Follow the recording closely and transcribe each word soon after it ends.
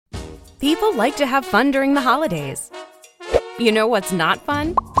People like to have fun during the holidays. You know what's not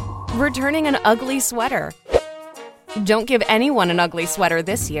fun? Returning an ugly sweater. Don't give anyone an ugly sweater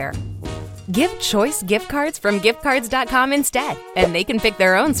this year. Give choice gift cards from giftcards.com instead, and they can pick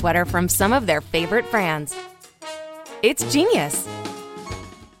their own sweater from some of their favorite brands. It's genius.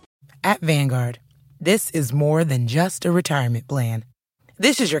 At Vanguard, this is more than just a retirement plan.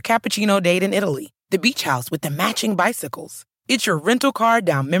 This is your cappuccino date in Italy, the beach house with the matching bicycles. It's your rental car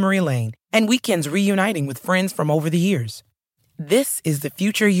down memory lane, and weekends reuniting with friends from over the years. This is the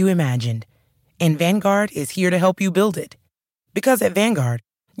future you imagined, and Vanguard is here to help you build it. Because at Vanguard,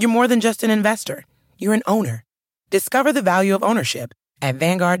 you're more than just an investor. You're an owner. Discover the value of ownership at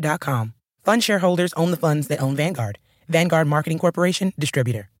Vanguard.com. Fund shareholders own the funds that own Vanguard. Vanguard Marketing Corporation,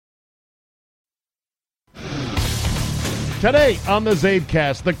 distributor. Today on the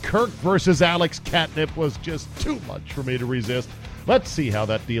Zabecast, the Kirk versus Alex catnip was just too much for me to resist. Let's see how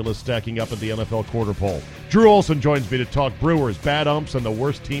that deal is stacking up at the NFL quarter poll. Drew Olson joins me to talk Brewers, bad umps, and the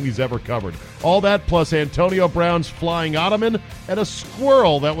worst team he's ever covered. All that plus Antonio Brown's flying ottoman and a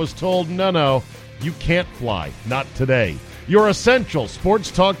squirrel that was told, no, you can't fly. Not today. Your essential sports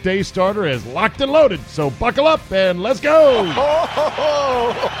talk day starter is locked and loaded, so buckle up and let's go!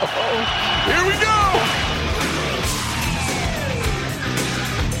 Here we go!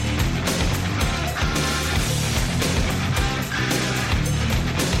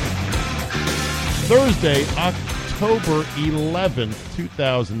 Thursday, October 11th,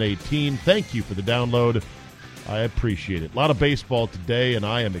 2018. Thank you for the download. I appreciate it. A lot of baseball today, and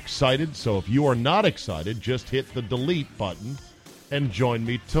I am excited. So if you are not excited, just hit the delete button and join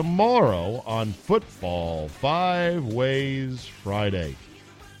me tomorrow on Football 5 Ways Friday.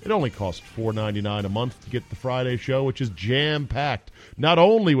 It only costs $4.99 a month to get the Friday show, which is jam-packed. Not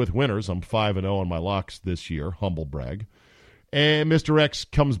only with winners, I'm 5-0 on my locks this year, humble brag. And Mr. X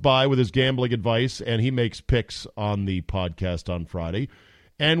comes by with his gambling advice, and he makes picks on the podcast on Friday.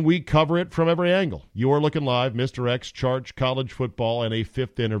 And we cover it from every angle. You are looking live, Mr. X, charts, college football, and a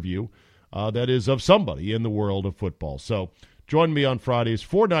fifth interview that is of somebody in the world of football. So join me on Fridays,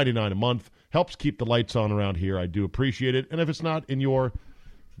 $4.99 a month. Helps keep the lights on around here. I do appreciate it. And if it's not in your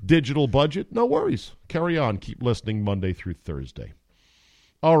digital budget, no worries. Carry on. Keep listening Monday through Thursday.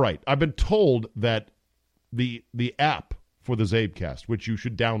 All right. I've been told that the app for the Zabecast, which you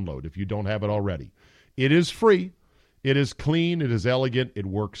should download if you don't have it already. It is free. It is clean. It is elegant. It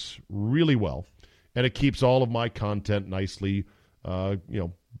works really well. And it keeps all of my content nicely,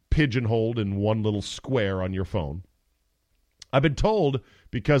 pigeonholed in one little square on your phone. I've been told,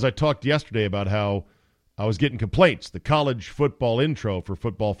 because I talked yesterday about how I was getting complaints, the college football intro for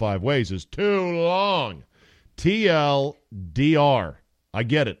Football 5 Ways is too long. TLDR. I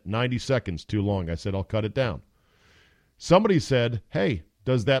get it. 90 seconds too long. I said I'll cut it down. Somebody said, hey,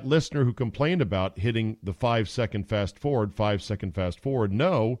 does that listener who complained about hitting the 5-second fast forward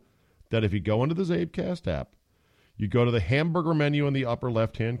know that if you go into the Zabecast app, you go to the hamburger menu in the upper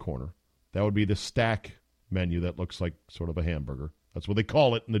left-hand corner. That would be the stack menu that looks like sort of a hamburger. That's what they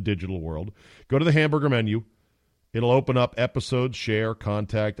call it in the digital world. Go to the hamburger menu. It'll open up episodes, share,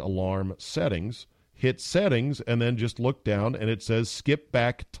 contact, alarm, settings. Hit settings, and then just look down, and it says skip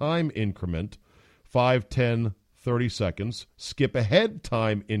back time increment, 5, 10, 30 seconds. Skip ahead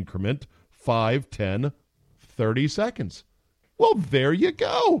time increment, 5, 10, 30 seconds. Well, there you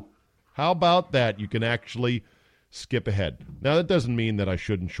go. How about that? You can actually skip ahead. Now, that doesn't mean that I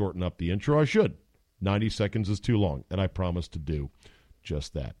shouldn't shorten up the intro. I should. 90 seconds is too long, and I promise to do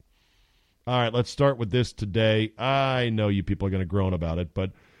just that. All right, let's start with this today. I know you people are going to groan about it, but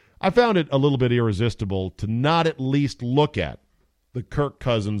I found it a little bit irresistible to not at least look at the Kirk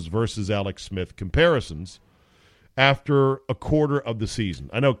Cousins versus Alex Smith comparisons after a quarter of the season.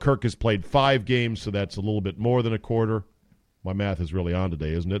 I know Kirk has played 5 games, so that's a little bit more than a quarter. My math is really on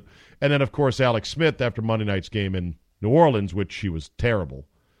today, isn't it? And then, of course, Alex Smith, after Monday night's game in New Orleans, which he was terrible,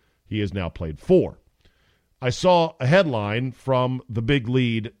 he has now played 4. I saw a headline from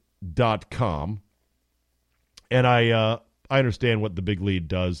thebiglead.com, and I understand what the Big Lead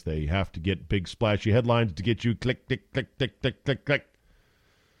does. They have to get big, splashy headlines to get you click, click, click, click, click, click, click.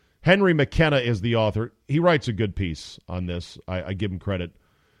 Henry McKenna is the author. He writes a good piece on this. I give him credit.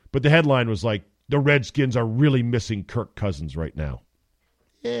 But the headline was like, the Redskins are really missing Kirk Cousins right now.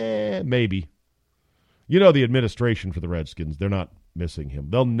 Maybe. You know the administration for the Redskins, they're not missing him.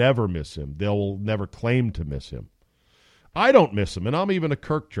 They'll never miss him. They'll never claim to miss him. I don't miss him, and I'm even a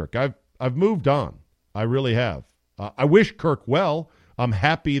Kirk jerk. I've moved on. I really have. I wish Kirk well. I'm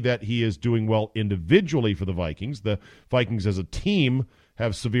happy that he is doing well individually for the Vikings. The Vikings as a team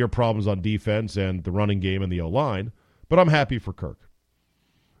have severe problems on defense and the running game and the O-line, but I'm happy for Kirk.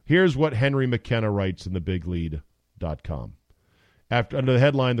 Here's what Henry McKenna writes in thebiglead.com. Under the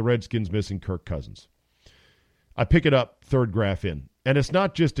headline, The Redskins Missing Kirk Cousins. I pick it up, third graph in. And it's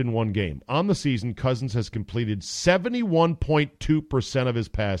not just in one game. On the season, Cousins has completed 71.2% of his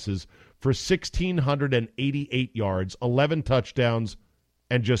passes for 1,688 yards, 11 touchdowns,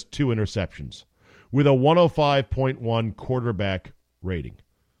 and just 2 interceptions, with a 105.1 quarterback rating.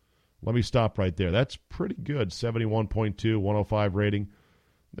 Let me stop right there. That's pretty good, 71.2, 105 rating.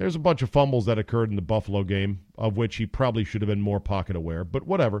 There's a bunch of fumbles that occurred in the Buffalo game, of which he probably should have been more pocket aware, but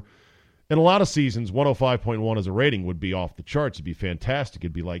whatever. In a lot of seasons, 105.1 as a rating would be off the charts. It'd be fantastic.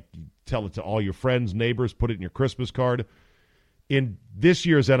 It'd be like you tell it to all your friends, neighbors, put it in your Christmas card. In this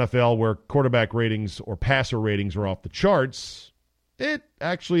year's NFL, where quarterback ratings or passer ratings are off the charts, it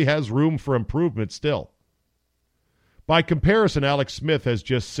actually has room for improvement still. By comparison, Alex Smith has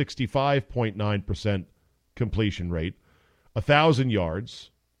just 65.9% completion rate, 1,000 yards,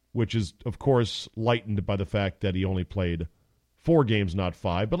 which is, of course, lightened by the fact that he only played 4 games, not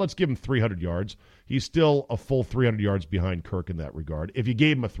 5, but let's give him 300 yards. He's still a full 300 yards behind Kirk in that regard, if you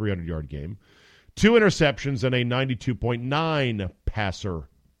gave him a 300-yard game. 2 interceptions and a 92.9 passer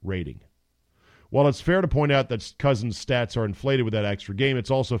rating. While it's fair to point out that Cousins' stats are inflated with that extra game,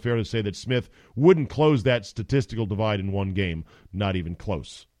 it's also fair to say that Smith wouldn't close that statistical divide in one game. Not even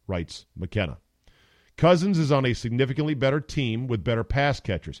close, writes McKenna. Cousins is on a significantly better team with better pass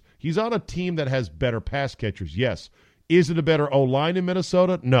catchers. He's on a team that has better pass catchers, yes. Is it a better O-line in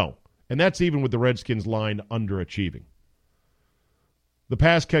Minnesota? No. And that's even with the Redskins line underachieving. The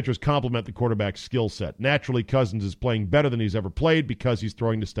pass catchers complement the quarterback's skill set. Naturally, Cousins is playing better than he's ever played because he's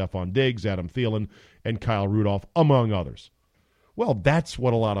throwing to Stephon Diggs, Adam Thielen, and Kyle Rudolph, among others. Well, that's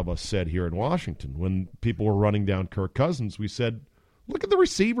what a lot of us said here in Washington. When people were running down Kirk Cousins, we said, look at the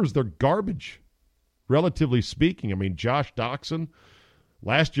receivers. They're garbage, relatively speaking. I mean, Josh Doxson,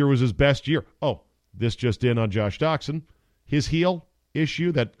 last year was his best year. Oh, this just in on Josh Doxson. His heel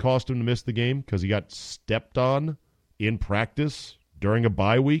issue that cost him to miss the game because he got stepped on in practice during a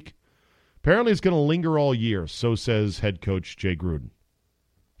bye week. Apparently it's going to linger all year, so says head coach Jay Gruden.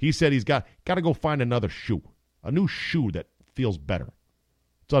 He said he's got to go find another shoe, a new shoe that feels better.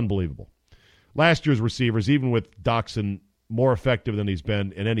 It's unbelievable. Last year's receivers, even with Doxson more effective than he's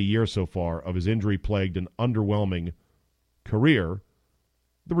been in any year so far of his injury-plagued and underwhelming career,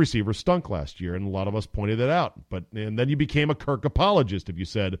 the receivers stunk last year, and a lot of us pointed that out. And then you became a Kirk apologist if you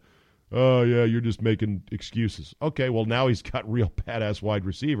said, oh, yeah, you're just making excuses. Okay, well, now he's got real badass wide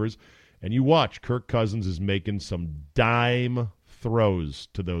receivers, and you watch, Kirk Cousins is making some dime throws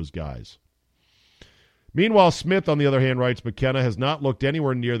to those guys. Meanwhile, Smith, on the other hand, writes, McKenna has not looked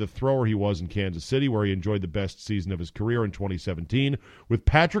anywhere near the thrower he was in Kansas City, where he enjoyed the best season of his career in 2017, with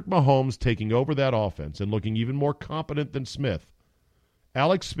Patrick Mahomes taking over that offense and looking even more competent than Smith.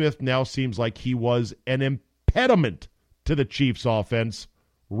 Alex Smith now seems like he was an impediment to the Chiefs' offense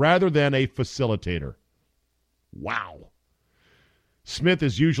rather than a facilitator. Wow. Smith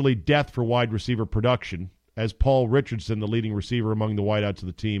is usually death for wide receiver production, as Paul Richardson, the leading receiver among the wideouts of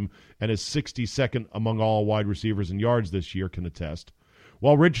the team, and is 62nd among all wide receivers in yards this year, can attest.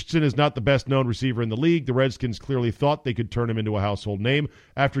 While Richardson is not the best-known receiver in the league, the Redskins clearly thought they could turn him into a household name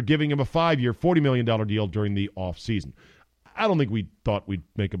after giving him a 5-year, $40 million deal during the offseason. I don't think we thought we'd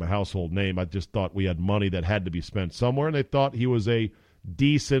make him a household name. I just thought we had money that had to be spent somewhere, and they thought he was a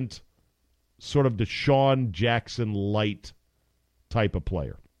decent sort of Deshaun Jackson light type of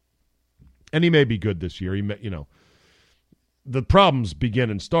player. And he may be good this year. The problems begin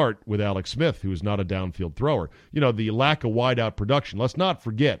and start with Alex Smith, who is not a downfield thrower. The lack of wideout production. Let's not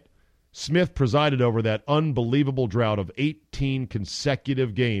forget, Smith presided over that unbelievable drought of 18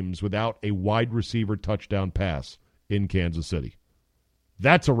 consecutive games without a wide receiver touchdown pass in Kansas City.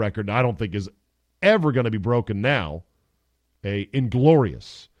 That's a record I don't think is ever going to be broken now. A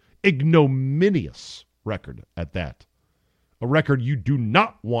inglorious, ignominious record at that. A record you do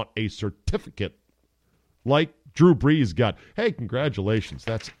not want a certificate like Drew Brees got. Hey, congratulations.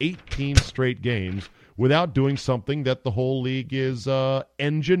 That's 18 straight games without doing something that the whole league is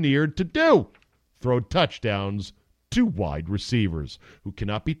engineered to do. Throw touchdowns to wide receivers who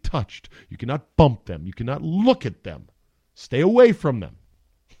cannot be touched. You cannot bump them. You cannot look at them. Stay away from them.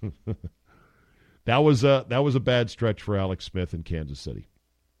 That was a bad stretch for Alex Smith in Kansas City.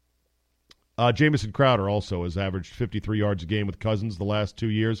 Jamison Crowder also has averaged 53 yards a game with Cousins the last 2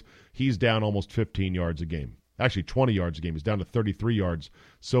 years. He's down almost 15 yards a game. Actually, 20 yards a game. He's down to 33 yards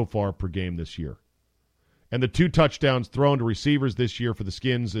so far per game this year. And the 2 touchdowns thrown to receivers this year for the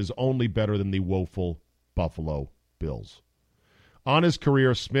Skins is only better than the woeful Buffalo Bills. On his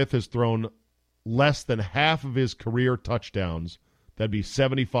career, Smith has thrown less than half of his career touchdowns That'd be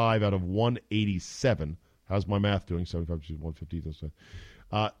 75 out of 187. How's my math doing? 75 to 150.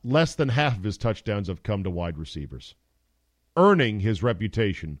 Less than half of his touchdowns have come to wide receivers, earning his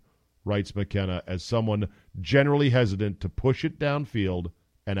reputation, writes McKenna, as someone generally hesitant to push it downfield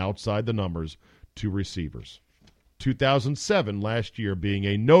and outside the numbers to receivers. 2007, last year, being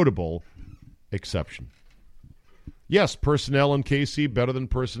a notable exception. Yes, personnel in KC better than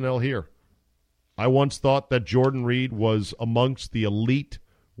personnel here. I once thought that Jordan Reed was amongst the elite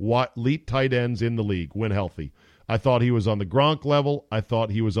tight ends in the league when healthy. I thought he was on the Gronk level. I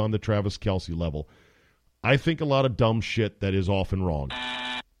thought he was on the Travis Kelce level. I think a lot of dumb shit that is often wrong.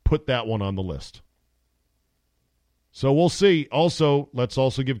 Put that one on the list. So we'll see. Also, let's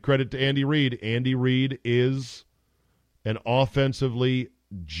also give credit to Andy Reid. Andy Reid is an offensively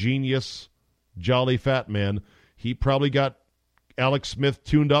genius, jolly fat man. He probably got Alex Smith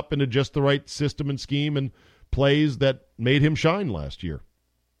tuned up into just the right system and scheme and plays that made him shine last year.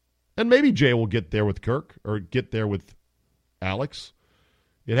 And maybe Jay will get there with Kirk or get there with Alex.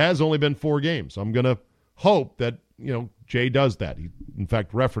 It has only been 4 games. I'm going to hope that, Jay does that. He, in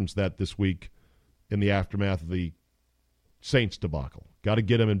fact, referenced that this week in the aftermath of the Saints debacle. Got to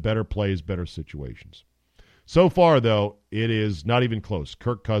get him in better plays, better situations. So far, though, it is not even close.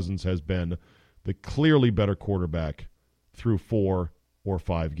 Kirk Cousins has been the clearly better quarterback through 4 or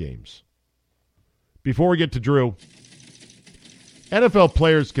 5 games. Before we get to Drew, NFL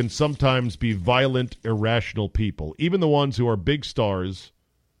players can sometimes be violent, irrational people, even the ones who are big stars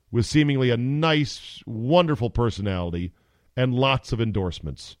with seemingly a nice, wonderful personality and lots of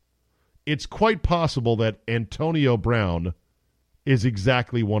endorsements. It's quite possible that Antonio Brown is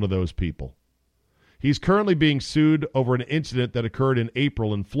exactly one of those people. He's currently being sued over an incident that occurred in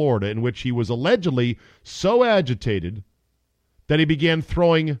April in Florida in which he was allegedly so agitated that he began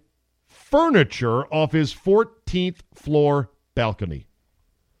throwing furniture off his 14th floor balcony.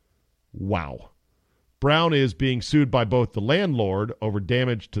 Wow. Brown is being sued by both the landlord over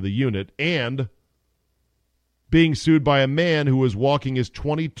damage to the unit and being sued by a man who was walking his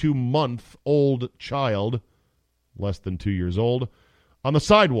 22-month-old child, less than 2 years old, on the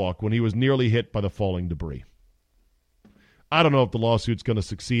sidewalk when he was nearly hit by the falling debris. I don't know if the lawsuit's going to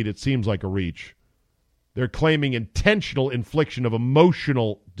succeed. It seems like a reach. They're claiming intentional infliction of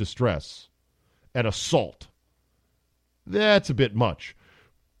emotional distress and assault. That's a bit much.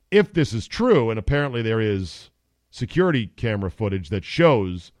 If this is true, and apparently there is security camera footage that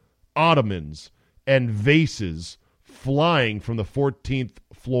shows ottomans and vases flying from the 14th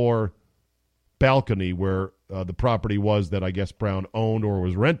floor balcony where the property was that I guess Brown owned or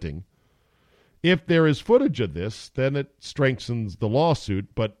was renting. If there is footage of this, then it strengthens the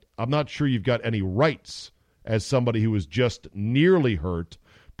lawsuit, but I'm not sure you've got any rights as somebody who was just nearly hurt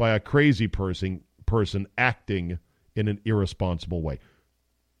by a crazy person acting in an irresponsible way.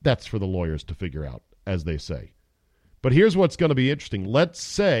 That's for the lawyers to figure out, as they say. But here's what's going to be interesting. Let's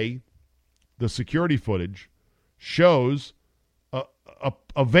say the security footage shows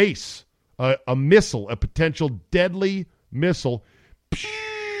a vase, a missile, a potential deadly missile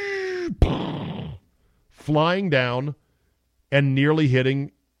flying down and nearly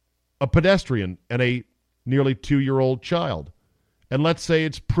hitting a pedestrian and a nearly 2-year-old child. And let's say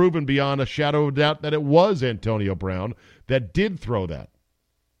it's proven beyond a shadow of doubt that it was Antonio Brown that did throw that.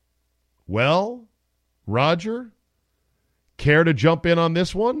 Well, Roger, care to jump in on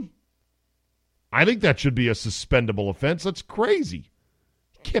this one? I think that should be a suspendable offense. That's crazy.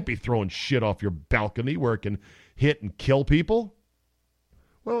 You can't be throwing shit off your balcony where it can hit and kill people.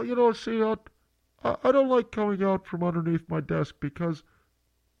 Well, see, I don't like coming out from underneath my desk because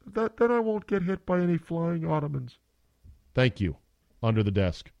then I won't get hit by any flying ottomans. Thank you. Under the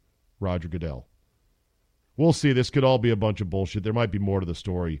desk, Roger Goodell. We'll see. This could all be a bunch of bullshit. There might be more to the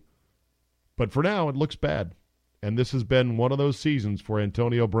story. But for now, it looks bad. And this has been one of those seasons for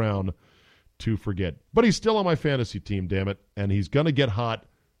Antonio Brown to forget. But he's still on my fantasy team, damn it. And he's going to get hot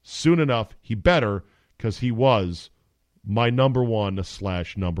soon enough. He better, because he was my number one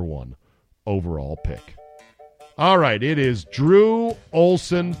overall pick. All right, it is Drew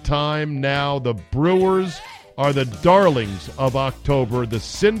Olson time now. The Brewers are the darlings of October, the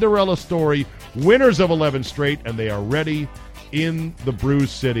Cinderella story, winners of 11 straight, and they are ready in the Brew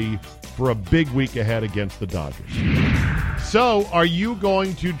City for a big week ahead against the Dodgers. So, are you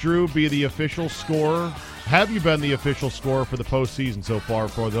going to, Drew, be the official scorer? Have you been the official scorer for the postseason so far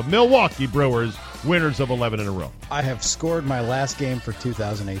for the Milwaukee Brewers, winners of 11 in a row? I have scored my last game for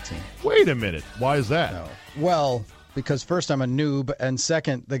 2018. Wait a minute. Why is that? No. Well, because first, I'm a noob, and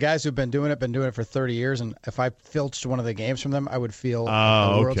second, the guys who've been doing it for 30 years, and if I filched one of the games from them, I would feel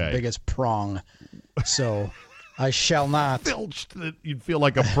the world's biggest prong. So I shall not. Filched that you'd feel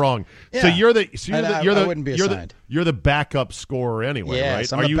like a prong. Yeah. So you're the I wouldn't be assigned. You're the backup scorer anyway,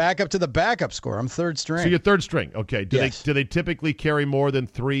 yes, right? I'm the backup to the backup scorer. I'm third string. So you're third string. Okay. Do Yes. they typically carry more than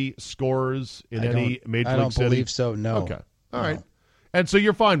 3 scorers in any major league city? I don't believe so. No. Okay. All right. And so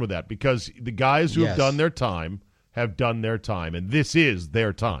you're fine with that because the guys who have done their time have done their time, and this is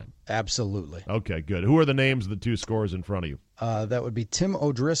their time. Absolutely. Okay, good. Who are the names of the 2 scorers in front of you? That would be Tim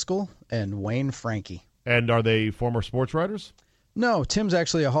O'Driscoll and Wayne Frankie. And are they former sports writers? No, Tim's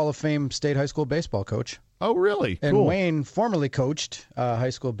actually a Hall of Fame state high school baseball coach. Oh, really? And cool. Wayne formerly coached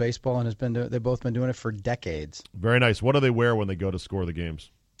high school baseball and they've both been doing it for decades. Very nice. What do they wear when they go to score the games?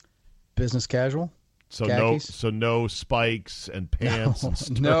 Business casual. So khakis. no spikes and pants and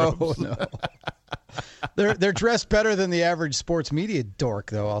stirrups. No. They're dressed better than the average sports media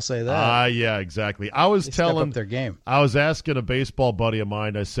dork, though. I'll say that. Yeah, exactly. I was step up their game. I was asking a baseball buddy of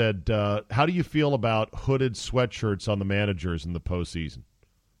mine. I said, "How do you feel about hooded sweatshirts on the managers in the postseason?"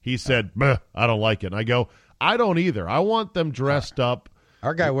 He said, "Meh, I don't like it." And I go, "I don't either. I want them dressed up."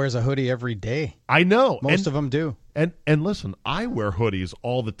 Our guy wears a hoodie every day. I know. Most of them do. And listen, I wear hoodies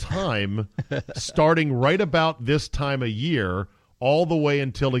all the time, starting right about this time of year, all the way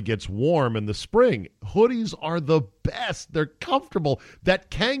until it gets warm in the spring. Hoodies are the best. They're comfortable.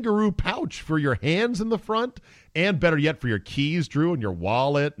 That kangaroo pouch for your hands in the front, and better yet, for your keys, Drew, and your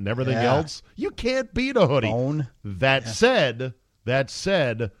wallet and everything else. You can't beat a hoodie. Phone. That said,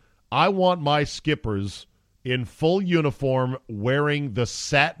 I want my skippers in full uniform wearing the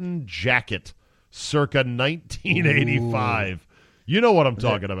satin jacket circa 1985. Ooh. You know what I'm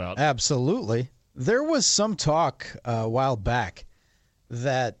talking about. Absolutely. There was some talk a while back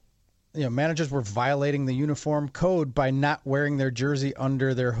that managers were violating the uniform code by not wearing their jersey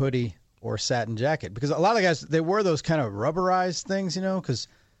under their hoodie or satin jacket, because a lot of guys, they wore those kind of rubberized things, because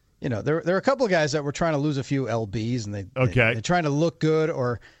there are a couple of guys that were trying to lose a few lbs and they're trying to look good,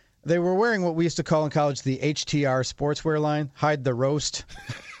 or they were wearing what we used to call in college the HTR sportswear line, hide the roast.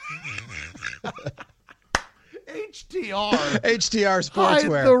 HTR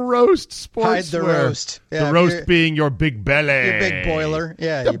sportswear. Hide the roast sportswear. Hide the roast. Yeah, the roast being your big belly. Your big boiler.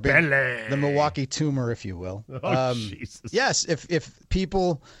 Yeah, the belly. The Milwaukee tumor, if you will. Oh, Jesus. Yes, if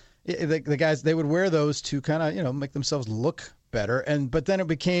people, the guys, they would wear those to kind of, make themselves look better, but then it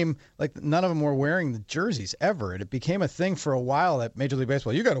became like none of them were wearing the jerseys ever, and it became a thing for a while at Major League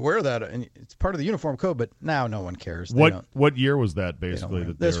Baseball. You got to wear that, and it's part of the uniform code. But now no one cares. What year was that?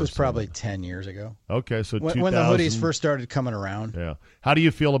 Basically, this was probably 10 years ago. Okay, so when the hoodies first started coming around. Yeah. How do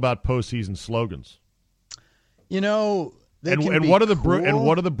you feel about postseason slogans? They can and be what are the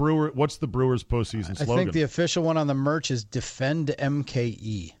cool. What's the Brewers postseason slogan? I think the official one on the merch is "Defend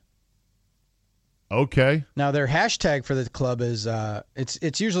MKE." Okay. Now their hashtag for the club is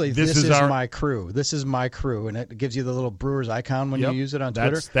it's usually this is my crew. This is my crew, and it gives you the little Brewers icon when you use it on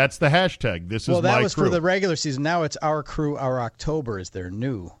Twitter. That's the hashtag. This is my crew. Well, that was for the regular season. Now it's our crew. Our October is their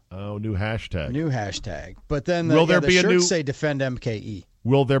new hashtag. New hashtag. But then will there the be shirts say Defend MKE.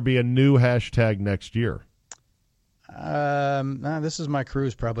 Will there be a new hashtag next year? This is my crew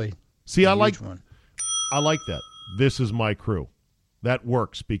is probably. See, I like one. I like that. This is my crew. That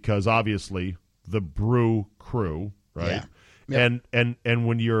works because obviously the Brew crew, right? Yeah. And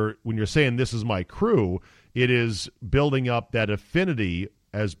when you're saying this is my crew, it is building up that affinity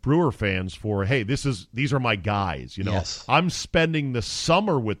as Brewer fans for, hey, these are my guys, Yes. I'm spending the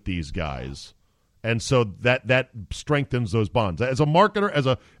summer with these guys. And so that strengthens those bonds. As a marketer,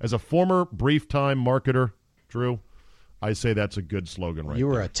 as a former brief time marketer, Drew, I say that's a good slogan right You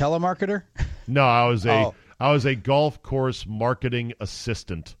were there. a telemarketer? No, I was a golf course marketing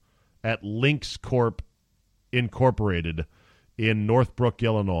assistant at Lynx Corp Incorporated in Northbrook,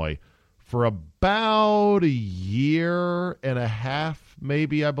 Illinois, for about a year and a half,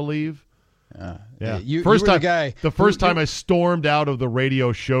 maybe, I believe. Yeah. You were the guy. The first time I stormed out of the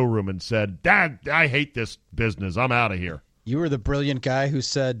radio showroom and said, "Dad, I hate this business. I'm out of here." You were the brilliant guy who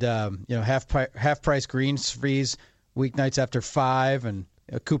said, half price greens fees weeknights after 5 and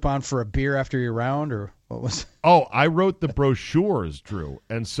a coupon for a beer after your round, or what was it? Oh, I wrote the brochures, Drew.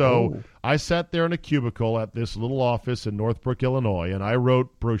 And so I sat there in a cubicle at this little office in Northbrook, Illinois, and I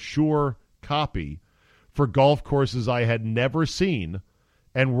wrote brochure copy for golf courses I had never seen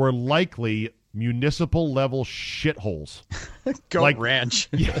and were likely municipal-level shitholes. Goat Ranch.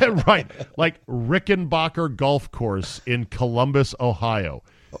 Yeah, right. Like Rickenbacker Golf Course in Columbus, Ohio.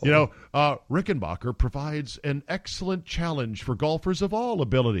 Rickenbacker provides an excellent challenge for golfers of all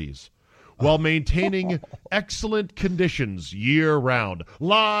abilities while maintaining excellent conditions year-round.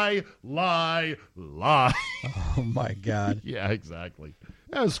 Lie, lie, lie. Oh, my God. Yeah, exactly.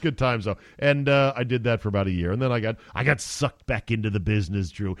 That was good times, though. And I did that for about a year. And then I got sucked back into the business,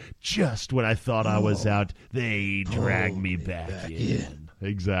 Drew. Just when I thought I was out, they dragged me back in.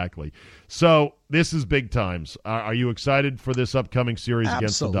 Exactly. So this is big times. Are you excited for this upcoming series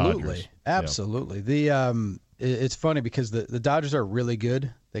against the Dodgers? Absolutely. Yeah. It's funny because the Dodgers are really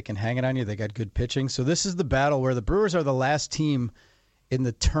good. They can hang it on you. They got good pitching. So this is the battle where the Brewers are the last team in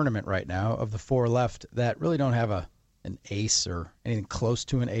the tournament right now of the 4 left that really don't have an ace or anything close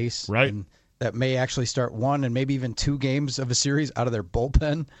to an ace. Right. And that may actually start 1 and maybe even 2 games of a series out of their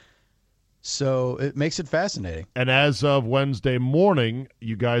bullpen. So it makes it fascinating. And as of Wednesday morning,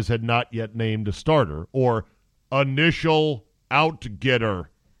 you guys had not yet named a starter or initial out-getter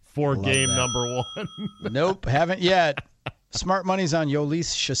for game number 1. Nope, haven't yet. Smart money's on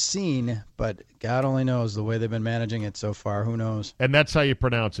Yolis Chacin, but God only knows the way they've been managing it so far. Who knows? And that's how you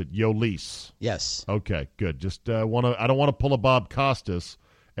pronounce it, Yolis. Yes. Okay, good. Just I don't want to pull a Bob Costas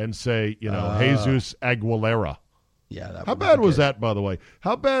and say, Jesus Aguilera. Yeah. How bad was that, by the way?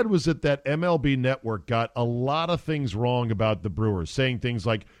 How bad was it that MLB Network got a lot of things wrong about the Brewers, saying things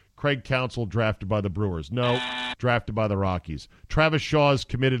like Craig Counsell drafted by the Brewers? No, drafted by the Rockies. Travis Shaw's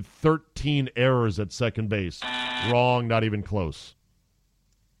committed 13 errors at second base. Wrong, not even close.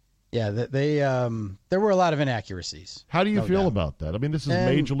 Yeah, there were a lot of inaccuracies. How do you feel doubt about that? I mean, this is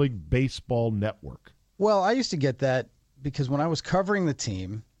Major League Baseball Network. Well, I used to get that because when I was covering the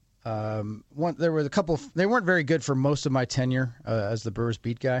team, there were a couple. They weren't very good for most of my tenure as the Brewers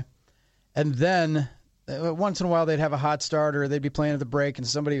beat guy, and then once in a while they'd have a hot start or they'd be playing at the break, and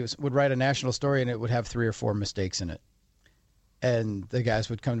somebody would write a national story and it would have 3 or 4 mistakes in it, and the guys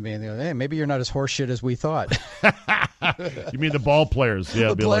would come to me and they go, "Hey, maybe you're not as horseshit as we thought." You mean the ball players?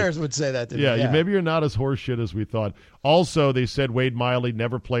 Yeah, the players would say that to me. Yeah, maybe you're not as horseshit as we thought. Also, they said Wade Miley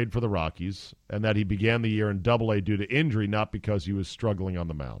never played for the Rockies and that he began the year in Double-A due to injury, not because he was struggling on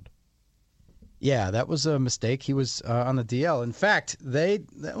the mound. Yeah, that was a mistake. He was on the DL. In fact, that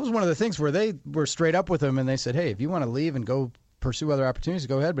was one of the things where they were straight up with him and they said, "Hey, if you want to leave and go pursue other opportunities,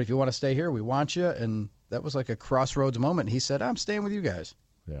 go ahead. But if you want to stay here, we want you." And that was like a crossroads moment. He said, "I'm staying with you guys."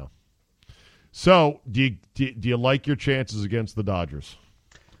 Yeah. So, do you like your chances against the Dodgers?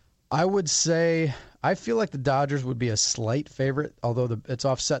 I would say I feel like the Dodgers would be a slight favorite, although it's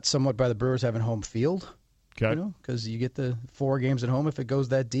offset somewhat by the Brewers having home field. Okay. Because you get the 4 games at home if it goes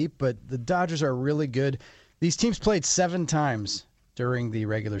that deep. But the Dodgers are really good. These teams played 7 times during the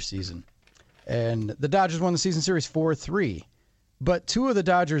regular season. And the Dodgers won the season series 4-3. But 2 of the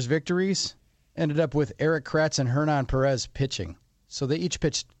Dodgers' victories ended up with Eric Kratz and Hernan Perez pitching. So they each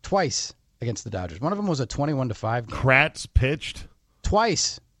pitched twice against the Dodgers. One of them was a 21-5 game. Kratz pitched?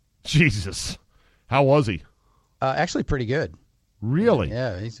 Twice. Jesus. How was he? Actually pretty good. Really?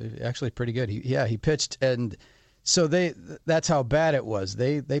 Yeah, he's actually pretty good. He pitched, and so that's how bad it was.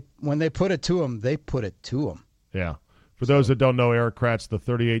 They when they put it to him, they put it to him. Yeah. For those that don't know, Eric Kratz, the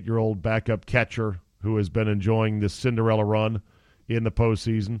 38-year-old backup catcher who has been enjoying this Cinderella run in the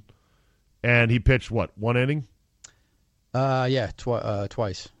postseason, and he pitched what, 1 inning?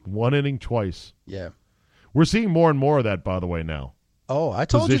 Twice. 1 inning twice. Yeah. We're seeing more and more of that, by the way, now. Oh, I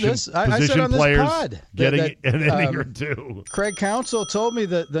told you this. I said on this pod. Getting an inning or 2. Craig Counsell told me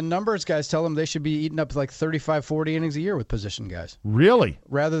that the numbers guys tell them they should be eating up like 35, 40 innings a year with position guys. Really?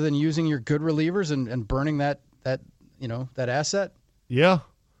 Rather than using your good relievers and burning that asset. Yeah.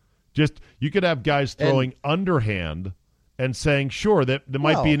 Just you could have guys throwing underhand and saying, sure, that there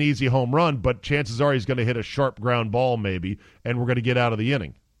might be an easy home run, but chances are he's going to hit a sharp ground ball maybe, and we're going to get out of the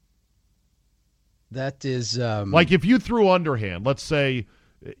inning. That is like if you threw underhand, let's say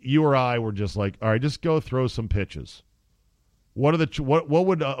you or I were just like, all right, just go throw some pitches. What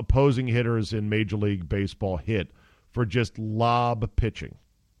would opposing hitters in Major League Baseball hit for just lob pitching?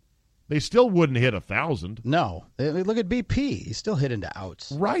 They still wouldn't hit 1,000. No. Look at BP. He's still hit into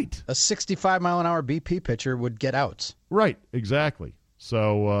outs. Right. A 65-mile-an-hour BP pitcher would get outs. Right, exactly.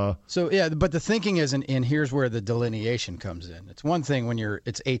 So yeah, but the thinking is, and here's where the delineation comes in. It's one thing when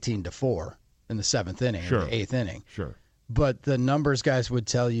it's 18-4 in the 7th inning, sure, or the 8th inning. Sure. But the numbers guys would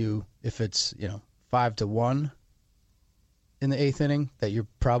tell you if it's 5-1 in the 8th inning that you're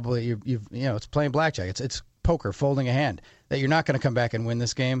probably it's playing blackjack. It's poker, folding a hand, that you're not going to come back and win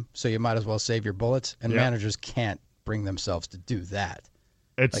this game, so you might as well save your bullets. And managers can't bring themselves to do that.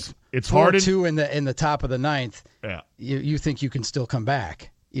 It's 4-2 in the top of the 9th. Yeah, you think you can still come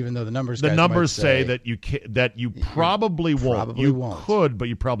back, even though the numbers say that you probably won't. You could, but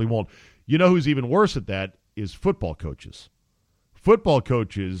you probably won't. You know who's even worse at that is football coaches. Football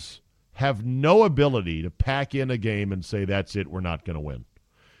coaches have no ability to pack in a game and say, that's it, we're not going to win.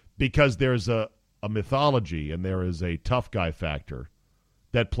 Because there's a mythology and there is a tough guy factor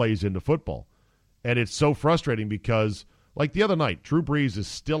that plays into football. And it's so frustrating because, like the other night, Drew Brees is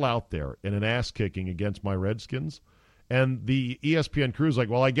still out there in an ass-kicking against my Redskins. And the ESPN crew's like,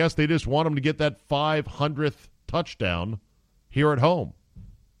 well, I guess they just want him to get that 500th touchdown here at home.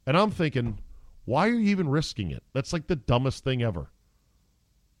 And I'm thinking, why are you even risking it? That's like the dumbest thing ever.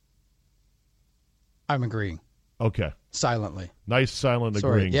 I'm agreeing. Okay. Silently. Nice silent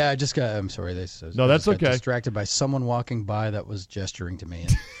Sorry. agreeing. Yeah, I'm sorry. No, that's got okay. Distracted by someone walking by that was gesturing to me.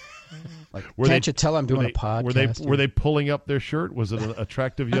 Like, Were can't they- you tell I'm doing a podcast? Were they pulling up their shirt? Was it an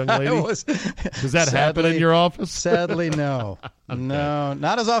attractive young lady? Does that Sadly- happen in your office? Sadly, no. Okay. No,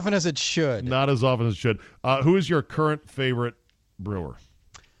 not as often as it should. Not as often as it should. Who is your current favorite Brewer?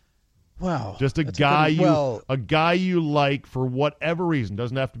 Wow. Just a that's guy pretty- a guy you like for whatever reason.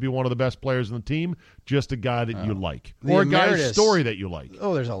 Doesn't have to be one of the best players in the team. Just a guy that you like, The or a guy's emeritus- story that you like.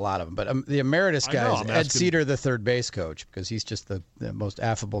 Oh, there's a lot of them. But the emeritus I guy know, is I'm Ed asking- Cedar, the third base coach, because he's just the most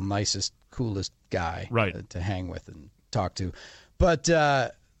affable, nicest, coolest guy Right. to hang with and talk to. But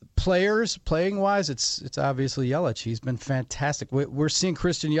playing wise, it's obviously Yelich. He's been fantastic. We're seeing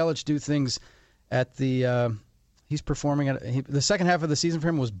Christian Yelich do things at the. He's performing at the second half of the season for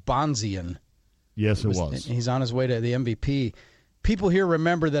him was Bonzian. Yes, it was. He's on his way to the MVP. People here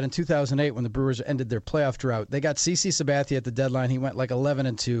remember that in 2008, when the Brewers ended their playoff drought, they got CC Sabathia at the deadline. He went like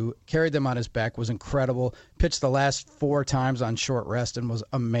 11-2, carried them on his back, was incredible. Pitched the last 4 times on short rest and was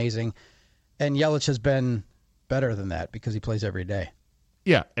amazing. And Yelich has been better than that because he plays every day.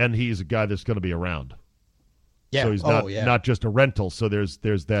 Yeah, and he's a guy that's going to be around. Yeah. So he's not just a rental. So there's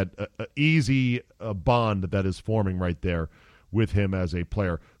that easy bond that is forming right there with him as a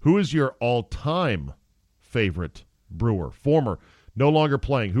player. Who is your all-time favorite Brewer? Former, no longer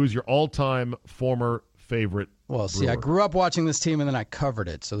playing. Who's your all-time former favorite Well, see, I Brewer? grew up watching this team and then I covered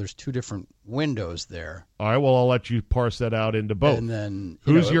it. So there's 2 different windows there. All right, well, I'll let you parse that out into both. And then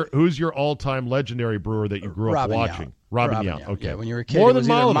Who's your all-time legendary Brewer that you grew up Robin watching? Yount. Robin Yount. Okay. Yeah, when you were a kid, More it than was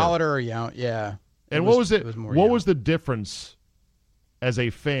either Molitor. Molitor or Yount. Yeah. And what was it? more What Yount. was the difference as a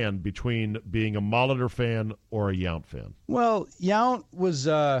fan between being a Molitor fan or a Yount fan? Well, Yount was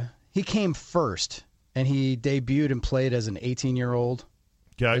he came first, and he debuted and played as an 18-year-old.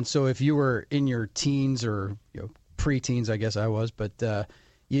 Okay. And so if you were in your teens or pre-teens, I guess I was, but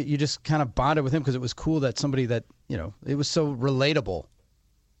you just kind of bonded with him because it was cool that somebody that, it was so relatable.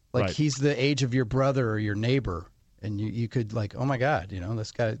 Like Right. he's the age of your brother or your neighbor. And you could like, oh my God,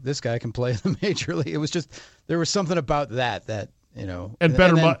 this guy can play in the major league. It was just, there was something about that. And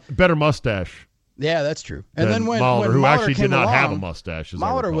better mustache. yeah, that's true. And than then when Molitor, when who Molitor actually came did not have a along, mustache. As I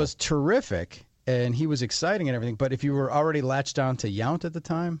Molitor recall. was terrific, and he was exciting and everything. But if you were already latched on to Yount at the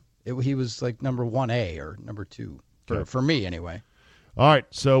time, he was like number 1A or number 2 for me anyway. All right,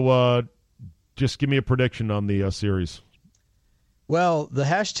 so just give me a prediction on the series. Well, the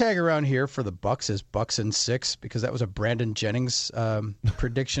hashtag around here for the Bucks is Bucks in 6 because that was a Brandon Jennings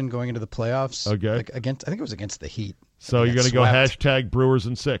prediction going into the playoffs. Okay. I think it was against the Heat. So you're going to go swept. hashtag Brewers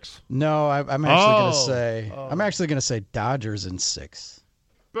in 6. No, I'm actually going to say Dodgers in 6.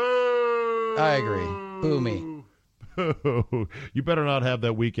 Boo! I agree. Boo me. You better not have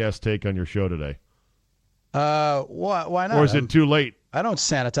that weak ass take on your show today. Why not? Or is it too late? I don't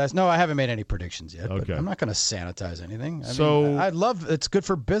sanitize. No, I haven't made any predictions yet. Okay. But I'm not going to sanitize anything. So- I love it's good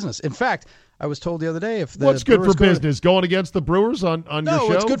for business. In fact, I was told the other day if the What's good Brewers for business? Going against the Brewers on your No,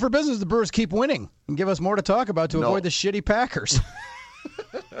 show? it's good for business. The Brewers keep winning and give us more to talk about to avoid the shitty Packers.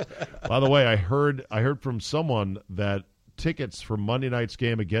 By the way, I heard from someone that tickets for Monday night's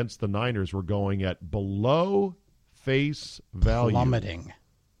game against the Niners were going at below face value. Plummeting.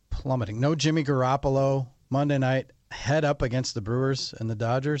 No Jimmy Garoppolo Monday night. Head up against the Brewers and the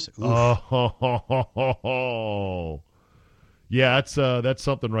Dodgers. Oof. Oh, yeah, that's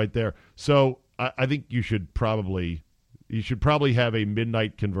something right there. So I think you should probably have a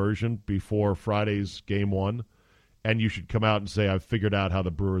midnight conversion before Friday's game 1, and you should come out and say, I've figured out how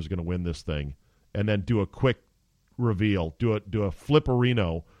the Brewers are going to win this thing, and then do a quick reveal, do a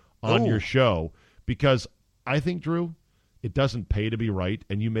flipperino on your show, because I think, Drew, it doesn't pay to be right,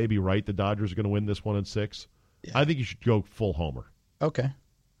 and you may be right. The Dodgers are going to win this one in 6. Yeah. I think you should go full homer. Okay.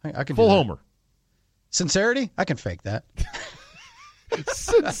 I can full do that. homer. Sincerity? I can fake that.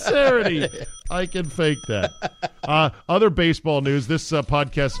 Sincerity. I can fake that. Other baseball news. This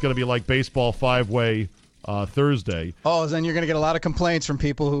podcast is going to be like Baseball 5-Way Thursday. Oh, then you're going to get a lot of complaints from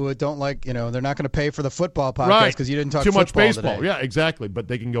people who don't like, they're not going to pay for the football podcast because you didn't talk too much football baseball. today. Yeah, exactly. But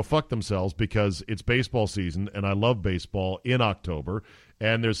they can go fuck themselves because it's baseball season, and I love baseball in October,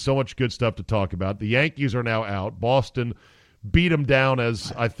 and there's so much good stuff to talk about. The Yankees are now out. Boston beat them down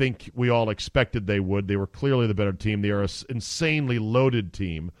as I think we all expected they would. They were clearly the better team. They are an insanely loaded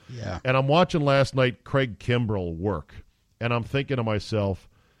team. Yeah. And I'm watching last night Craig Kimbrell work, and I'm thinking to myself,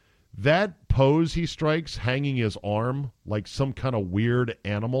 that pose he strikes, hanging his arm like some kind of weird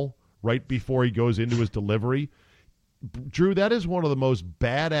animal right before he goes into his delivery, Drew, that is one of the most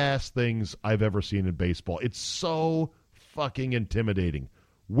badass things I've ever seen in baseball. It's so fucking intimidating.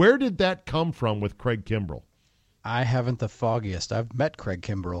 Where did that come from with Craig Kimbrell? I haven't the foggiest. I've met Craig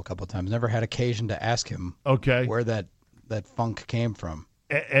Kimbrell a couple of times. Never had occasion to ask him where that funk came from.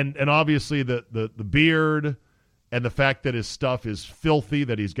 And obviously the beard and the fact that his stuff is filthy,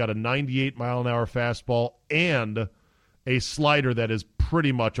 that he's got a 98-mile-an-hour fastball and a slider that is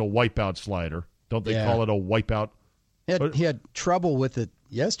pretty much a wipeout slider. Don't they call it a wipeout? He had trouble with it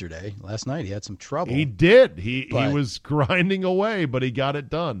yesterday. Last night he had some trouble. He did. He was grinding away, but he got it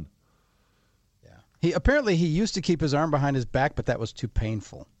done. Yeah. He used to keep his arm behind his back, but that was too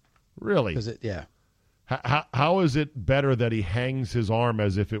painful. Really? How is it better that he hangs his arm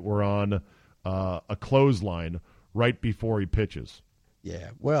as if it were on a clothesline right before he pitches? Yeah.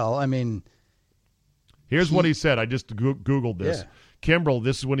 Well, I mean, here's what he said. I just Googled this. Yeah. Kimbrell,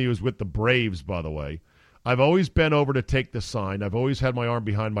 this is when he was with the Braves, by the way. I've always bent over to take the sign. I've always had my arm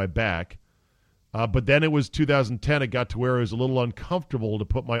behind my back. But then it was 2010. It got to where it was a little uncomfortable to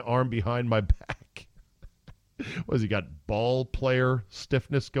put my arm behind my back. He got ball player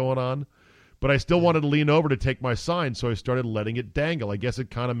stiffness going on? But I still wanted to lean over to take my sign, so I started letting it dangle. I guess it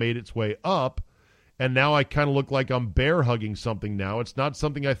kind of made its way up, and now I kind of look like I'm bear hugging something now. It's not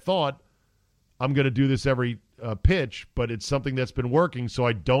something I thought I'm going to do this every pitch, but it's something that's been working, so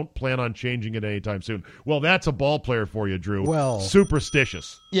I don't plan on changing it anytime soon. Well, that's a ball player for you, Drew. Well,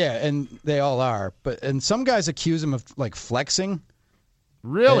 superstitious. Yeah, and they all are. And some guys accuse him of like flexing.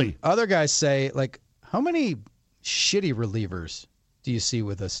 Really? And other guys say, like, how many shitty relievers do you see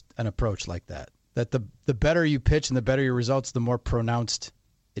with an approach like that? That the better you pitch and the better your results, the more pronounced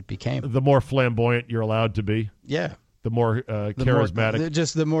it became. The more flamboyant you're allowed to be. Yeah. The more charismatic.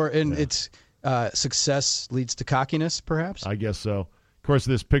 It's success leads to cockiness, perhaps. I guess so. Of course,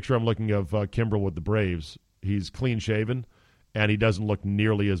 this picture I'm looking of Kimbrell with the Braves, he's clean shaven, and he doesn't look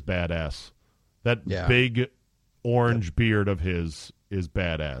nearly as badass. That big orange beard of his is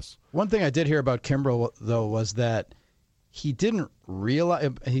badass. One thing I did hear about Kimbrell, though, was that he didn't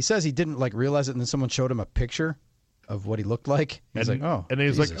realize. He says he didn't realize it, and then someone showed him a picture of what he looked like. He's like, oh, and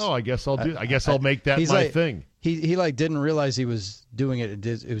he's Jesus. like, oh, I guess I'll do. I guess I'll make that my thing. He didn't realize he was doing it.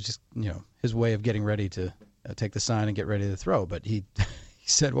 It was just his way of getting ready to take the sign and get ready to throw. But he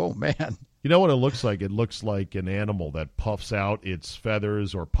said, "Whoa, man." You know what it looks like? It looks like an animal that puffs out its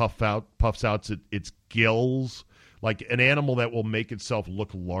feathers or puffs out its gills, like an animal that will make itself look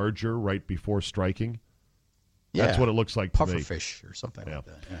larger right before striking. Yeah, that's what it looks like to me. Pufferfish or something like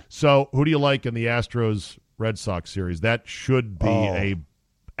that. Yeah. So, who do you like in the Astros-Red Sox series? That should be a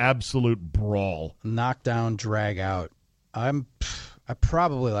absolute brawl. Knockdown, drag out. I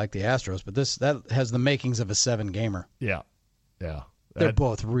probably like the Astros, but that has the makings of a 7-gamer. Yeah. They're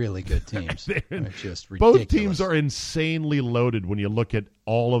both really good teams. They're just ridiculous. Both teams are insanely loaded when you look at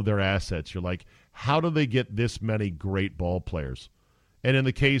all of their assets. You're like, how do they get this many great ball players? And in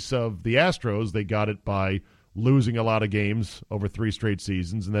the case of the Astros, they got it by losing a lot of games over 3 straight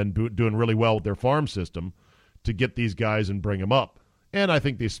seasons and then doing really well with their farm system to get these guys and bring them up. And I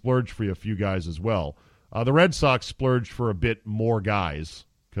think they splurged for a few guys as well. The Red Sox splurged for a bit more guys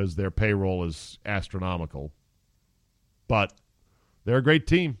because their payroll is astronomical. But they're a great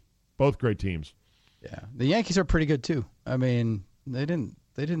team. Both great teams. Yeah. The Yankees are pretty good too. I mean, they didn't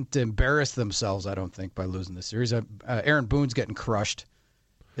embarrass themselves, I don't think, by losing the series. Aaron Boone's getting crushed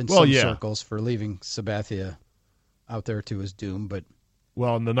in some circles for leaving Sabathia out there to his doom. But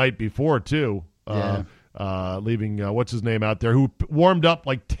and the night before too, leaving what's his name out there who warmed up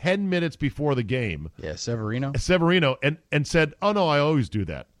like 10 minutes before the game. Yeah, Severino, and said, "Oh no, I always do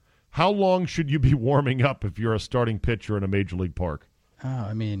that." How long should you be warming up if you're a starting pitcher in a major league park?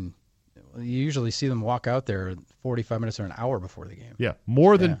 I mean, you usually see them walk out there 45 minutes or an hour before the game. Yeah,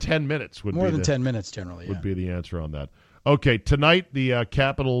 more than 10 minutes would be 10 minutes generally would be the answer on that. Okay, tonight the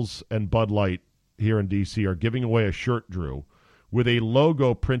Capitals and Bud Light here in D.C. are giving away a shirt, Drew, with a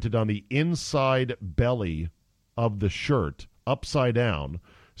logo printed on the inside belly of the shirt, upside down,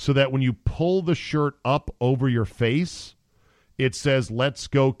 so that when you pull the shirt up over your face, it says, "Let's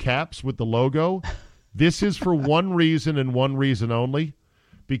go Caps" with the logo. This is for one reason and one reason only,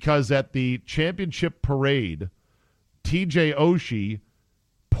 because at the championship parade, TJ Oshie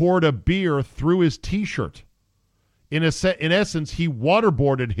poured a beer through his T-shirt. In essence, he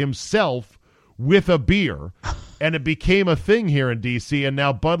waterboarded himself with a beer, And it became a thing here in D.C., and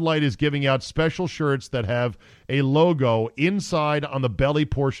now Bud Light is giving out special shirts that have a logo inside on the belly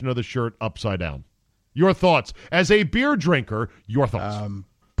portion of the shirt upside down. Your thoughts. As a beer drinker, your thoughts.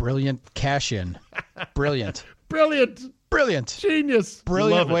 Brilliant cash in. Brilliant. Brilliant. Genius.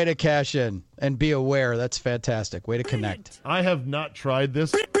 Brilliant way to cash in and be aware. That's fantastic. Way to connect. I have not tried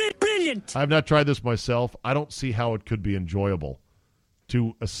this. Brilliant. I have not tried this myself. I don't see how it could be enjoyable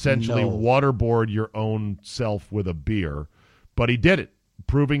to essentially waterboard your own self with a beer. But he did it,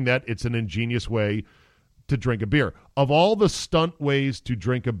 proving that it's an ingenious way to drink a beer. Of all the stunt ways to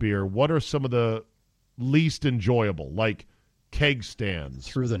drink a beer, what are some of the least enjoyable? Like keg stands,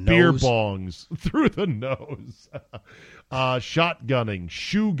 through the nose, beer bongs, through the nose, shotgunning,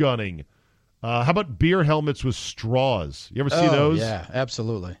 shoe gunning. How about beer helmets with straws? You ever see those? Yeah,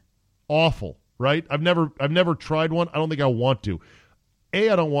 absolutely. Awful, right? I've never tried one. I don't think I want to. A,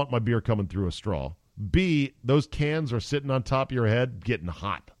 I don't want my beer coming through a straw. B, those cans are sitting on top of your head, getting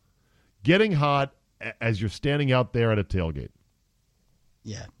hot. Getting hot as you're standing out there at a tailgate.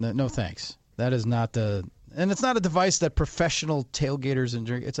 Yeah, no thanks. That is not and it's not a device that professional tailgaters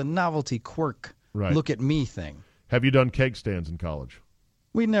enjoy. It's a novelty quirk, look at me thing. Have you done keg stands in college?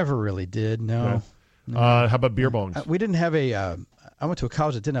 We never really did, no. Okay. No. How about beer bongs? We didn't have I went to a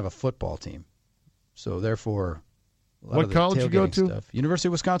college that didn't have a football team. So therefore, what college you go to? Stuff. University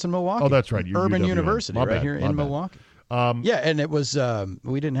of Wisconsin-Milwaukee. Oh, that's right. Urban University, right here in Milwaukee. Yeah, and it was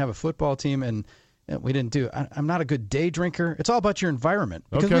we didn't have a football team, and we didn't do. I'm not a good day drinker. It's all about your environment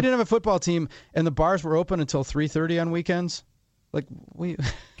because we didn't have a football team, and the bars were open until 3:30 on weekends. Like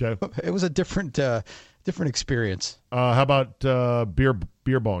it was a different experience. How about beer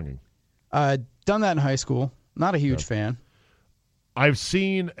bonging? Done that in high school. Not a huge fan. I've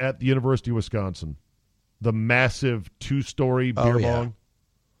seen at the University of Wisconsin the massive 2-story beer bong.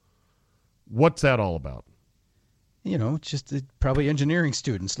 What's that all about? You know, just probably engineering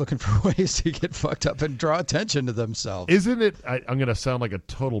students looking for ways to get fucked up and draw attention to themselves. Isn't it? I'm going to sound like a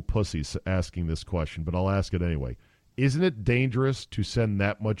total pussy asking this question, but I'll ask it anyway. Isn't it dangerous to send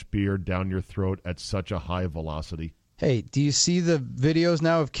that much beer down your throat at such a high velocity? Hey, do you see the videos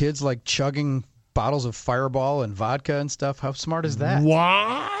now of kids like chugging bottles of Fireball and vodka and stuff? How smart is that?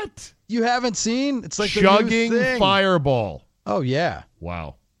 What? You haven't seen? It's like chugging the new thing. Fireball. Oh, yeah.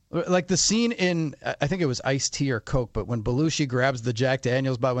 Wow. Like the scene in, I think it was Iced Tea or Coke, but when Belushi grabs the Jack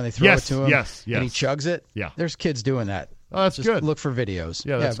Daniels bottle when they throw it to him and he chugs it, there's kids doing that. Oh, that's just good. Look for videos.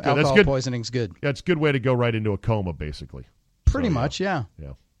 Yeah, that's good. Alcohol That's good. Poisoning's good. Yeah, it's a good way to go right into a coma, basically. Pretty much, yeah.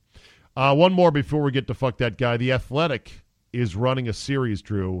 One more before we get to Fuck That Guy. The Athletic is running a series,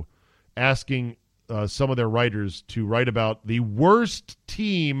 Drew, asking some of their writers to write about the worst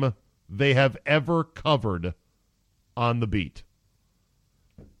team they have ever covered on the beat.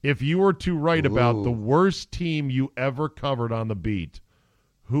 If you were to write about the worst team you ever covered on the beat,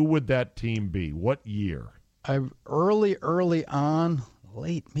 who would that team be? What year? Early on,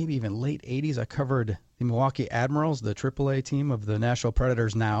 maybe even late 80s, I covered the Milwaukee Admirals, the AAA team of the Nashville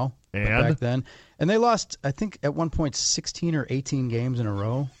Predators now. And? Back then. And they lost, I think, at one point, 16 or 18 games in a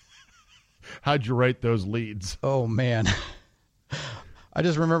row. How'd you write those leads? Oh, man. I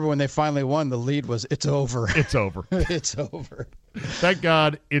just remember when they finally won, the lead was, it's over. It's over. It's over. Thank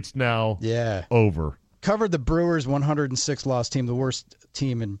God it's now over. Covered the Brewers' 106-loss team, the worst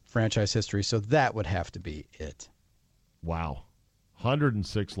team in franchise history, so that would have to be it. Wow.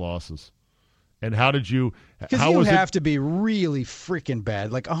 106 losses. And how did you... Because you have to be really freaking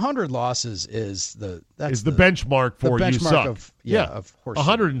bad. Like 100 losses is the benchmark for the benchmark you suck. Of horse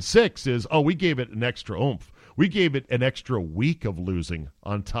 106 is, we gave it an extra oomph. We gave it an extra week of losing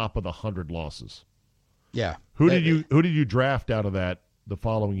on top of the 100 losses. Yeah. Who did you draft out of that the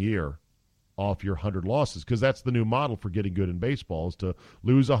following year off your 100 losses? Because that's the new model for getting good in baseball is to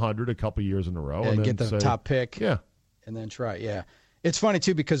lose 100 a couple years in a row and then get the top pick. Yeah. And then try. Yeah. It's funny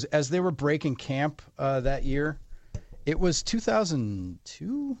too because as they were breaking camp that year, it was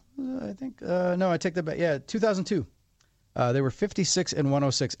 2002. I think. No, I take that back. Yeah, 2002. They were 56 and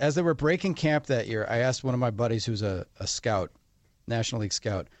 106. As they were breaking camp that year, I asked one of my buddies who's a scout, National League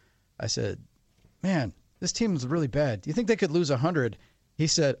scout. I said, "Man, this team is really bad. Do you think they could lose 100?" He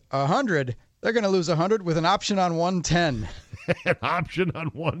said, 100? They're going to lose 100 with an option on 110. An option on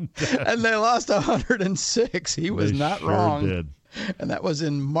 110. And they lost 106. He was not wrong. Did. And that was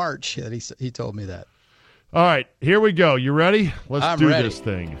in March that he told me that. All right, here we go. You ready? Let's do ready. this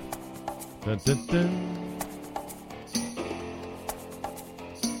thing. Dun, dun, dun.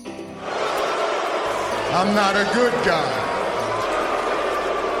 I'm not a good guy.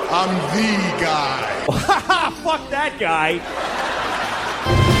 I'm the guy. Fuck that guy.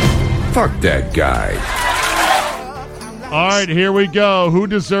 Fuck that guy. All right, here we go. Who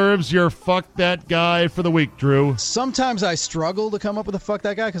deserves your fuck that guy for the week, Drew? Sometimes I struggle to come up with a fuck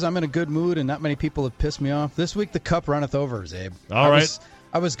that guy because I'm in a good mood and not many people have pissed me off. This week, the cup runneth over, Zabe. All right.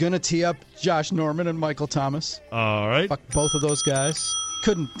 I was going to tee up Josh Norman and Michael Thomas. All right. Fuck both of those guys.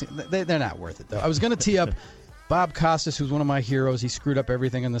 Couldn't. They're not worth it, though. I was going to tee up Bob Costas, who's one of my heroes. He screwed up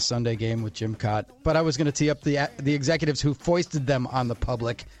everything in the Sunday game with Jim Cott. But I was going to tee up the executives who foisted them on the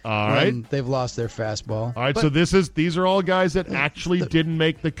public. All right. They've lost their fastball. All right, but so these are all guys that actually didn't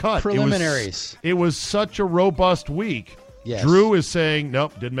make the cut. Preliminaries. It was such a robust week. Yes. Drew is saying,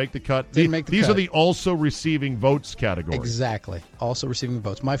 nope, didn't make the cut. These cut. are the also receiving votes category. Exactly. Also receiving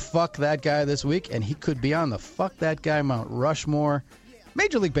votes. My fuck that guy this week, and he could be on the fuck that guy Mount Rushmore.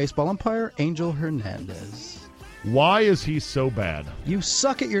 Major League Baseball umpire Angel Hernandez. Why is he so bad? You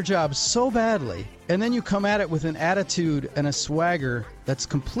suck at your job so badly, and then you come at it with an attitude and a swagger that's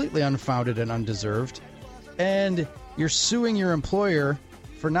completely unfounded and undeserved, and you're suing your employer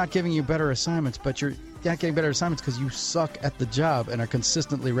for not giving you better assignments, but you're not getting better assignments because you suck at the job and are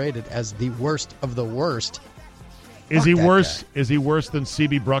consistently rated as the worst of the worst. Is he worse? Is he worse than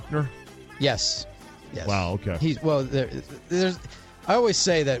CB Bruckner? Yes. Wow. Okay. There's. I always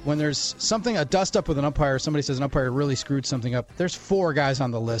say that when there's a dust up with an umpire, somebody says an umpire really screwed something up, there's 4 guys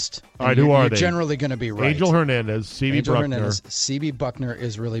on the list. All right, who are they? You're generally going to be right. Angel Hernandez, CB Bruckner. CB Buckner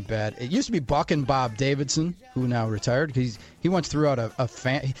is really bad. It used to be Buck and Bob Davidson, who now retired. He once threw out a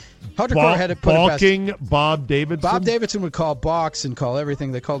fan. Hudrick had to put balking Bob Davidson? Bob Davidson would call balks and call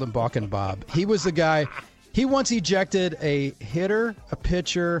everything. They called him Balk and Bob. He was the guy. He once ejected a hitter, a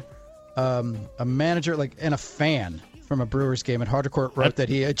pitcher, a manager, and a fan from a Brewers game, and Hardcourt wrote that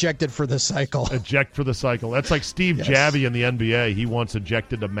he ejected for the cycle. Eject for the cycle. That's like Steve Javie in the NBA. He once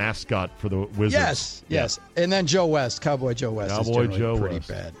ejected a mascot for the Wizards. Yes. And then Joe West, Cowboy Joe West, is generally pretty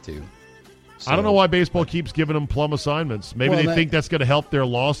bad, too. So, I don't know why baseball keeps giving him plum assignments. Maybe they think that's going to help their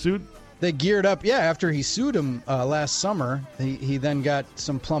lawsuit? They geared up, after he sued him last summer. He then got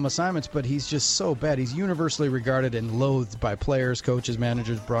some plum assignments, but he's just so bad. He's universally regarded and loathed by players, coaches,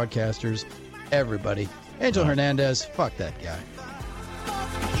 managers, broadcasters, everybody. Angel Hernandez, fuck that guy.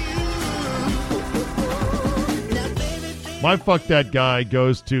 My fuck that guy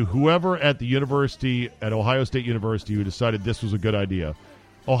goes to whoever at Ohio State University who decided this was a good idea.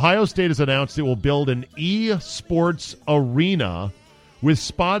 Ohio State has announced it will build an e-sports arena with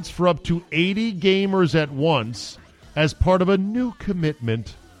spots for up to 80 gamers at once as part of a new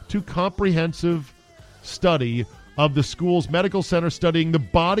commitment to comprehensive study of the school's medical center studying the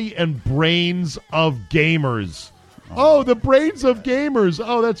body and brains of gamers. Oh, the brains of gamers.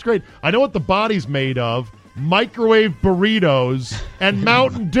 Oh, that's great. I know what the body's made of. Microwave burritos and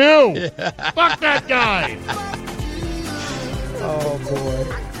Mountain Dew. Fuck that guy. Oh,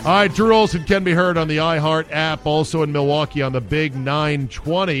 boy. All right, Drew Olson can be heard on the iHeart app, also in Milwaukee on the Big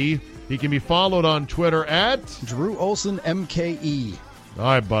 920. He can be followed on Twitter at Drew Olson MKE. All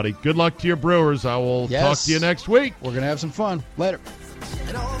right, buddy. Good luck to your Brewers. I will talk to you next week. We're going to have some fun. Later.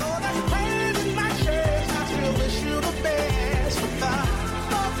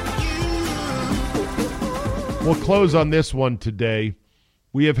 We'll close on this one today.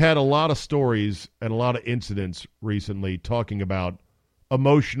 We have had a lot of stories and a lot of incidents recently talking about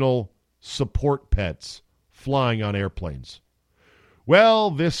emotional support pets flying on airplanes.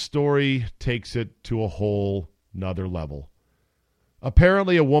 Well, this story takes it to a whole nother level.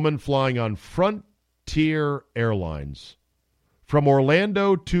 Apparently, a woman flying on Frontier Airlines from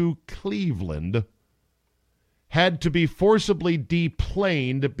Orlando to Cleveland had to be forcibly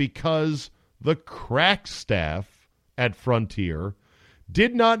deplaned because the crack staff at Frontier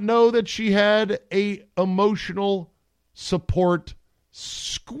did not know that she had a emotional support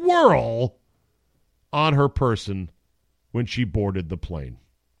squirrel on her person when she boarded the plane.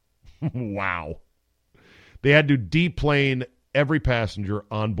 Wow. They had to deplane every passenger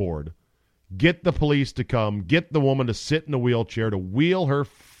on board, get the police to come, get the woman to sit in a wheelchair to wheel her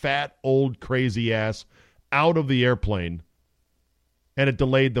fat, old, crazy ass out of the airplane, and it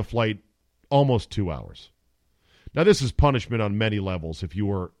delayed the flight almost 2 hours. Now, this is punishment on many levels if you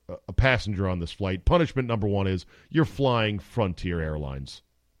were a passenger on this flight. Punishment number one is you're flying Frontier Airlines.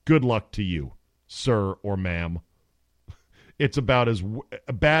 Good luck to you, sir or ma'am. It's about as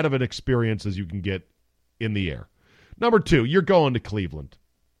bad of an experience as you can get in the air. Number two, you're going to Cleveland,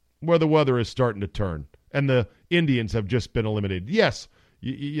 where the weather is starting to turn, and the Indians have just been eliminated. Yes,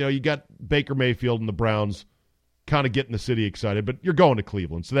 you got Baker Mayfield and the Browns kind of getting the city excited, but you're going to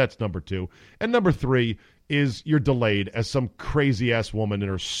Cleveland, so that's number two. And number three is you're delayed as some crazy-ass woman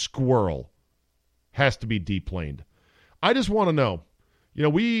and her squirrel has to be deplaned. I just want to know, You know,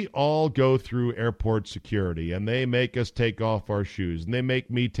 we all go through airport security, and they make us take off our shoes, and they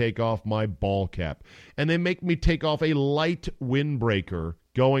make me take off my ball cap, and they make me take off a light windbreaker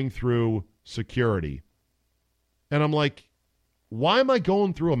going through security. And I'm like, why am I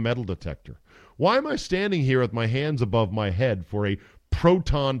going through a metal detector? Why am I standing here with my hands above my head for a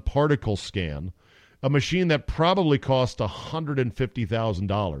proton particle scan, a machine that probably cost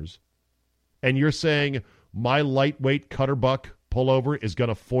 $150,000, and you're saying my lightweight Cutterbuck pullover is going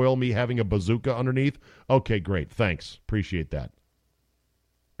to foil me having a bazooka underneath? Okay, great. Thanks. Appreciate that.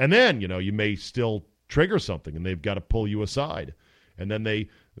 And then, you know, you may still trigger something and they've got to pull you aside. And then they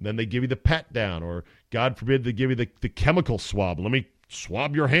give you the pat down, or God forbid they give you the chemical swab. Let me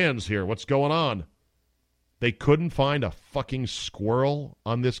swab your hands here. What's going on? They couldn't find a fucking squirrel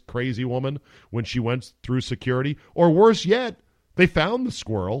on this crazy woman when she went through security. Or worse yet, they found the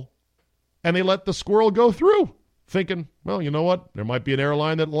squirrel and they let the squirrel go through, thinking, well, you know what? There might be an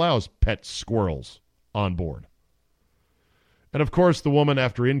airline that allows pet squirrels on board. And of course, the woman,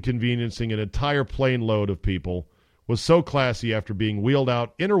 after inconveniencing an entire plane load of people, was so classy after being wheeled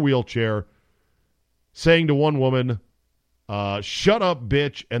out in her wheelchair, saying to one woman, shut up,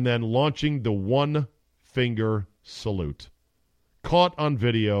 bitch, and then launching the one-finger salute. Caught on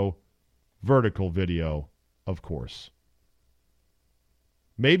video, vertical video, of course.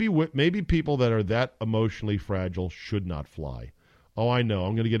 Maybe people that are that emotionally fragile should not fly. Oh, I know.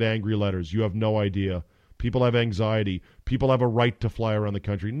 I'm going to get angry letters. You have no idea. People have anxiety. People have a right to fly around the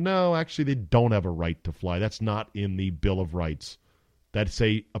country. No, actually, they don't have a right to fly. That's not in the Bill of Rights. That's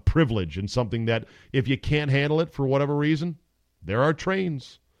a privilege and something that if you can't handle it for whatever reason, there are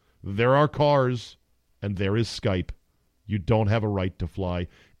trains, there are cars, and there is Skype. You don't have a right to fly,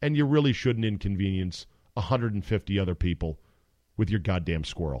 and you really shouldn't inconvenience 150 other people with your goddamn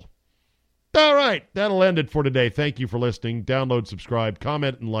squirrel. All right, that'll end it for today. Thank you for listening. Download, subscribe,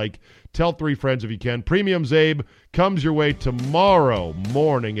 comment, and like. Tell 3 friends if you can. Premium Zabe comes your way tomorrow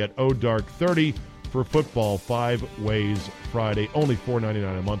morning at dark:30 for Football 5 Ways Friday. Only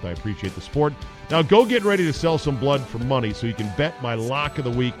 $4.99 a month. I appreciate the support. Now go get ready to sell some blood for money so you can bet my lock of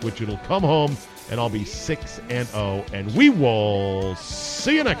the week, which it'll come home, and I'll be 6-0. And we will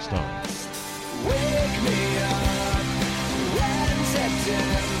see you next time. Wake me up when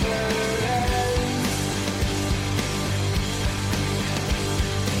September ends.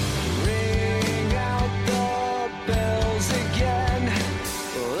 Ring out the bells again,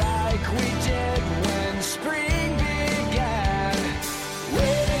 like we did when spring began.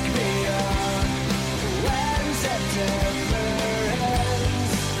 Wake me up when September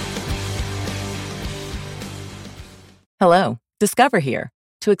ends. Hello, Discover here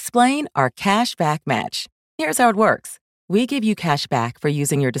to explain our cash back match. Here's how it works. We give you cash back for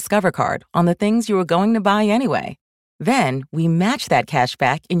using your Discover card on the things you were going to buy anyway. Then we match that cash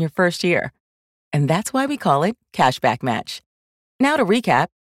back in your first year. And that's why we call it Cashback Match. Now to recap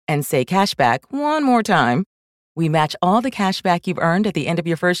and say cashback one more time. We match all the cash back you've earned at the end of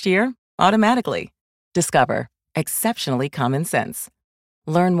your first year automatically. Discover. Exceptionally common sense.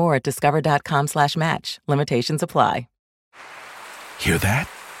 Learn more at discover.com/match. Limitations apply. Hear that?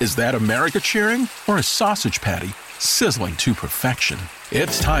 Is that America cheering or a sausage patty sizzling to perfection?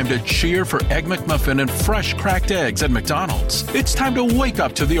 It's time to cheer for Egg McMuffin and fresh cracked eggs at McDonald's. It's time to wake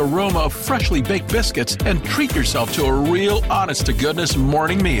up to the aroma of freshly baked biscuits and treat yourself to a real honest-to-goodness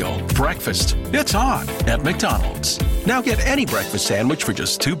morning meal. Breakfast. It's on at McDonald's. Now get any breakfast sandwich for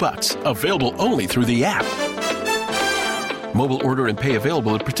just $2. Available only through the app. Mobile order and pay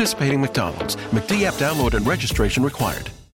available at participating McDonald's. McD app download and registration required.